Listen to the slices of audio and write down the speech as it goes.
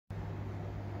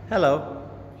Hello,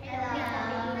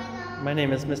 Hello. my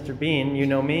name is Mr. Bean. You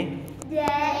know me?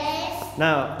 Yes.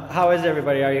 Now, how is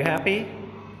everybody? Are you happy?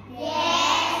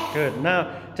 Yes. Good.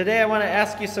 Now, today I want to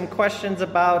ask you some questions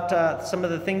about some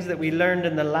of the things that we learned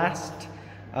in the last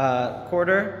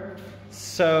quarter.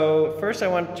 So, first I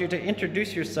want you to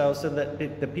introduce yourself so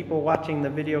that the people watching the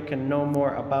video can know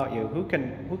more about you. Who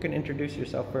can introduce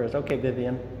yourself first? Okay,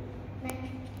 Vivian.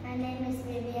 My name is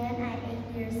Vivian. I'm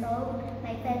 8 years old.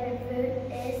 My favorite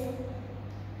food is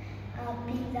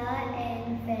pizza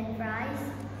and French fries.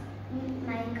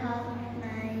 My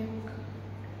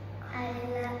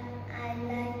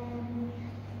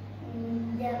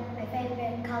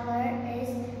favorite color is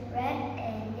red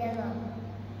and yellow.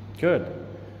 Good.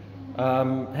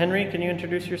 Henry, can you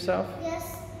introduce yourself?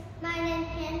 Yes, my name is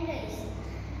Henry.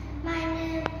 My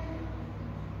name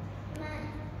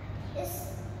is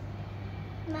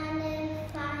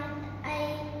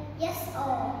 8 years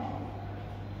old.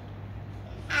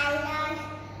 I like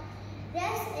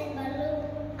dress and balloon.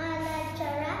 I like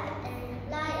giraffe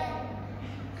and lion.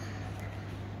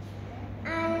 I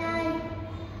like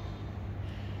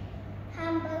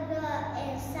hamburger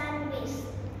and sandwich.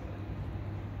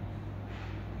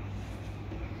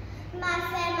 My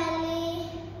family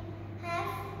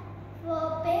have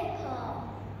 4 people.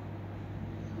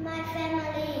 My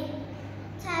family,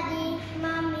 daddy,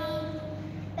 mommy,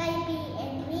 baby,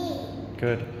 and me.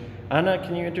 Good. Anna,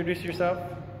 can you introduce yourself?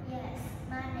 Yes,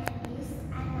 my name is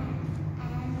Anna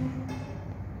and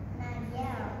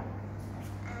Nadia.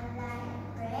 I like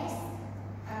breast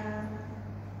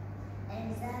and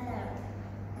salad.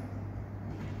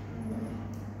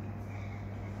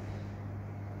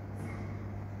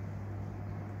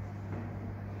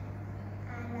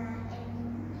 I like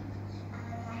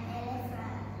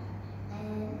elephant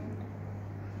and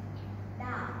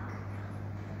dog.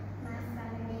 My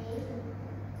family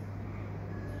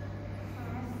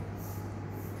has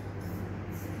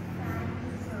 5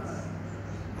 people.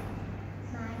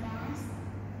 My dad,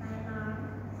 my mom,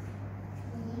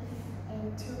 me, and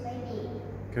 2 babies.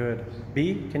 Good. B,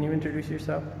 can you introduce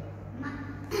yourself? My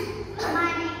name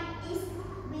is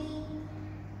B.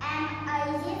 I'm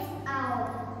 8 years old.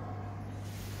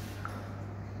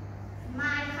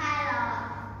 My color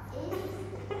is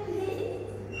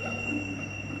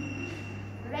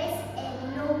red and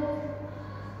blue.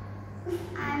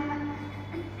 I'm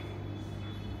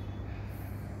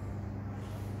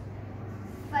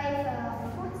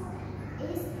favorite food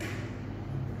is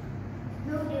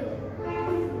noodle.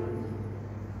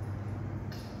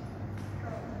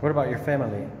 What about your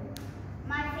family?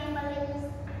 My family is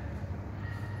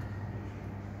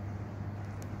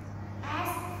as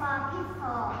 4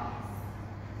 people.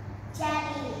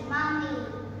 Daddy, mommy,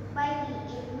 baby,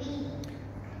 and me.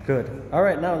 Good. All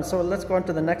right, now, so let's go on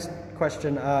to the next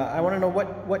question. I want to know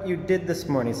what you did this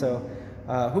morning. So,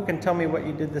 who can tell me what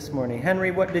you did this morning?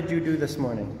 Henry, what did you do this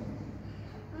morning?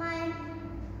 My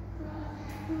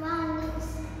mom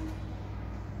is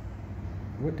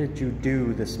What did you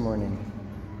do this morning?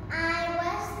 I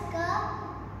was up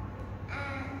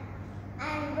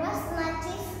and brush my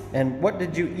teeth. And what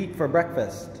did you eat for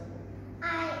breakfast?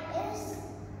 I asked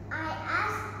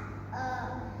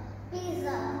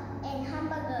pizza and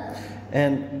hamburger.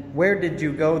 And where did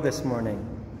you go this morning?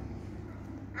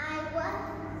 I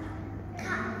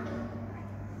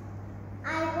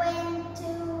went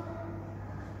to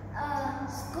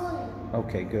school.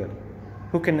 Okay, good.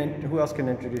 Who else can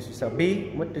introduce yourself?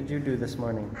 B, what did you do this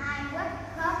morning? I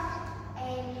woke up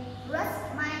and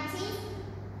brushed my teeth.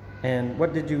 And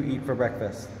what did you eat for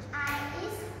breakfast? I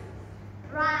eat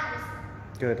rice.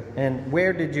 Good. And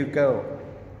where did you go?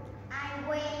 I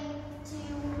went to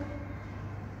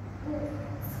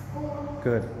school.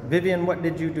 Good. Vivian, what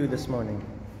did you do this morning?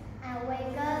 I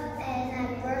wake up and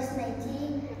I brush my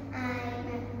teeth.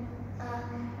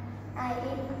 I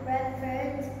eat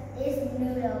breakfast. It's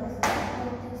noodles. I go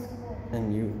to school.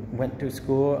 And you went to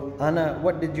school. Anna,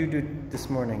 what did you do this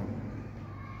morning?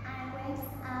 I wake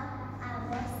up. I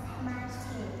brush my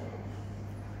teeth.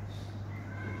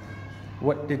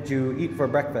 What did you eat for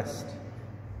breakfast?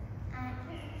 I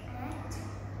ate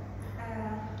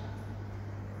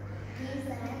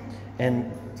pizza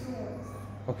And tools.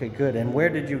 okay, good. And where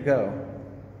did you go?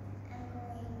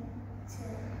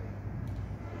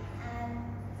 I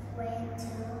went to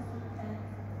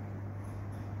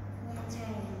the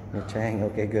train. You're Chang.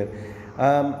 Okay, good.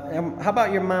 How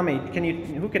about your mommy?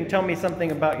 Who can tell me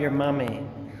something about your mommy?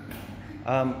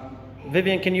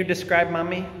 Vivian, can you describe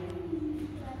mommy?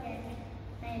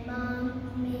 My mom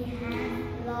may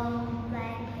have long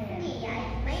black hair. She's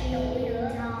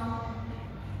tall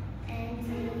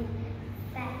and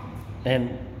fat.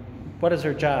 And What is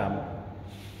her job?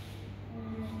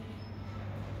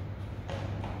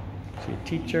 Is she a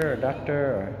teacher, a doctor,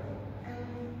 or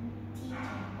Teacher.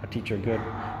 a teacher? Good.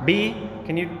 B,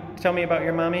 can you tell me about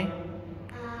your mommy?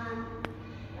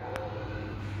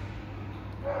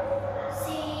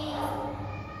 She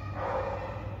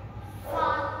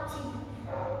 40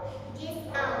 years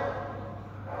old.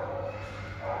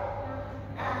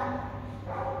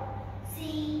 She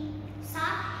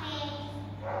short hair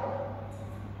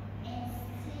and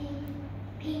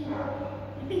she pink.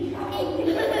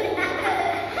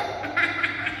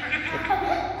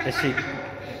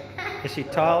 Is she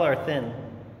tall or thin?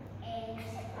 Pink.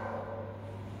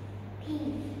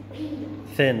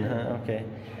 Thin, huh? Okay.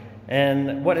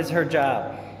 And what is her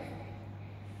job?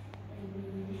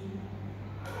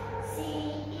 She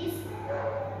is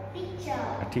teacher.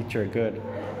 A teacher, good.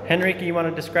 Henry, you want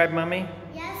to describe mommy?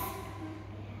 Yes.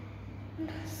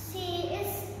 She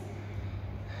is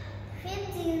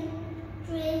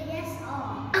 53 years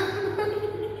old.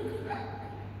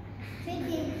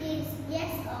 53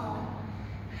 years old.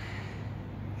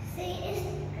 She is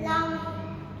long,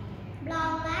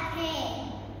 blonde black hair.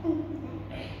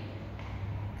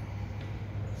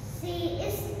 She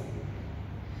is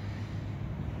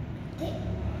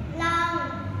long,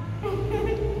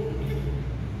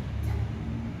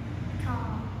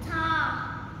 tall,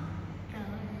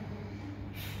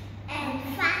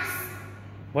 and fast.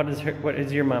 What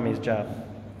is your mommy's job?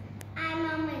 I'm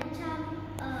on my job,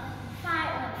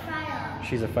 firefighter.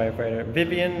 She's a firefighter.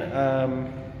 Vivian,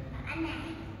 Anna.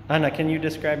 Anna, can you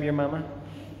describe your mama?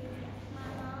 My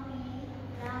mommy,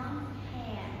 long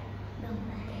hair, long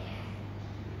hair,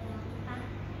 long black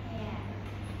hair.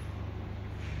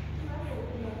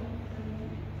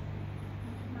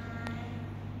 My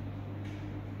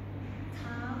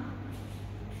Tom.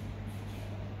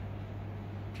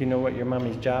 Do you know what your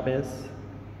mommy's job is?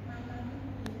 My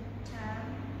mommy's job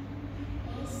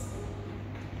is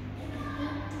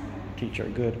Teacher,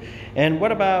 good. And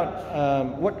what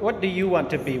about, what do you want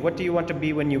to be? What do you want to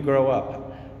be when you grow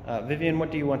up? Vivian,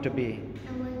 what do you want to be?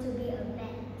 I want to be a vet.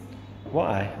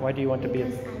 Why? Why do you want to be?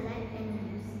 Because I like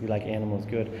animals. You like animals,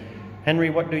 good. Henry,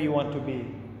 what do you want to be?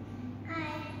 I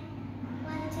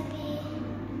want to be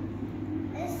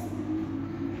this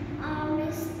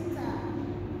officer.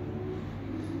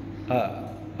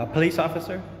 A police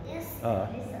officer? Yes, Uh.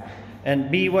 officer.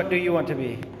 And B, what do you want to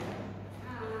be?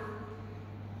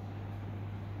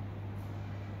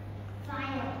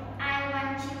 Fire. I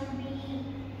want to be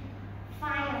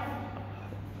fire.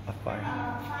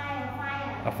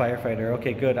 A firefighter.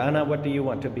 Okay, good. Anna, what do you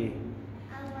want to be?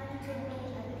 I want to be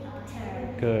a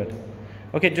teacher. Good.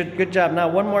 Okay, good job. Now,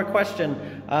 one more question.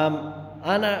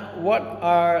 Anna, what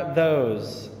are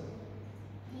those?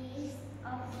 These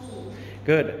are keys.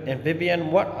 Good. And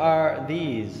Vivian, what are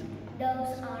these?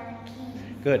 Those are keys.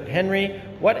 Good. Henry,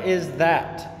 what is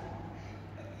that?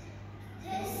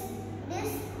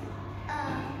 This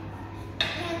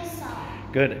pencil.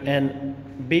 Good. And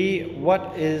B,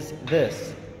 what is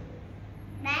this?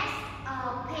 That's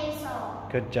a pencil.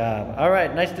 Good job. All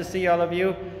right, nice to see all of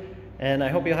you. And I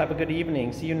hope you'll have a good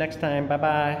evening. See you next time.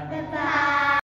 Bye-bye. Bye bye.